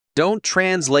Don't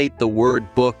translate the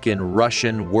word book in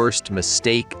Russian. Worst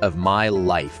mistake of my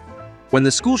life. When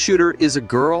the school shooter is a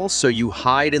girl, so you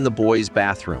hide in the boys'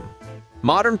 bathroom.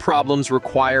 Modern problems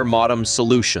require modern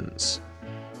solutions.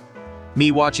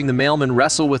 Me watching the mailman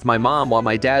wrestle with my mom while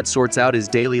my dad sorts out his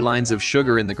daily lines of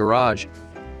sugar in the garage.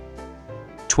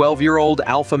 12-year-old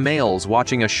alpha males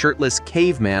watching a shirtless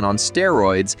caveman on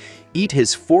steroids eat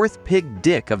his fourth pig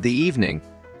dick of the evening.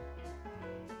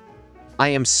 I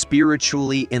am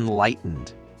spiritually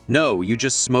enlightened. No, you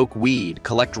just smoke weed,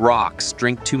 collect rocks,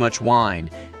 drink too much wine,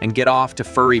 and get off to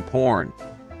furry porn.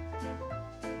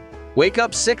 Wake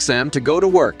up 6 a.m. to go to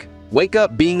work. Wake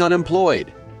up being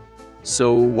unemployed.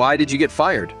 So why did you get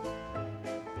fired?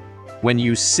 When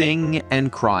you sing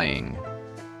and crying.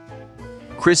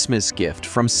 Christmas gift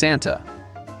from Santa.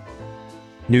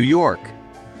 New York,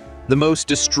 the most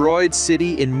destroyed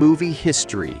city in movie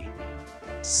history.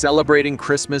 Celebrating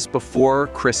Christmas before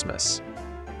Christmas.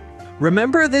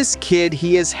 Remember this kid,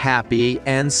 he is happy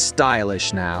and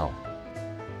stylish now.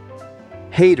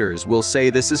 Haters will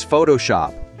say this is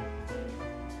Photoshop.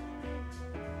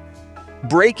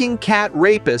 Breaking cat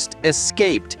rapist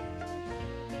escaped.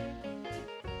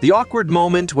 The awkward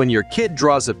moment when your kid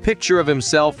draws a picture of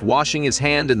himself washing his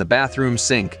hand in the bathroom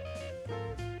sink.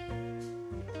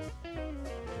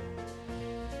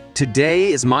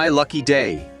 Today is my lucky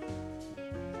day.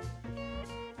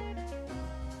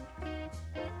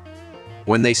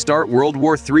 When they start World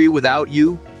War III without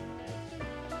you.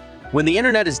 When the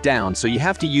internet is down, so you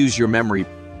have to use your memory.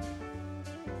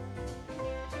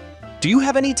 Do you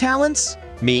have any talents?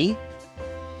 Me?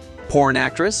 Porn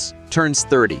actress, turns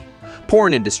 30.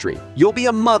 Porn industry, you'll be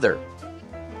a mother.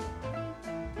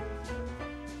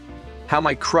 How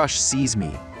my crush sees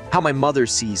me. How my mother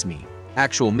sees me.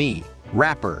 Actual me,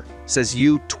 rapper, says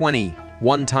you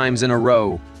 21 times in a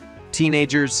row.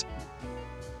 Teenagers,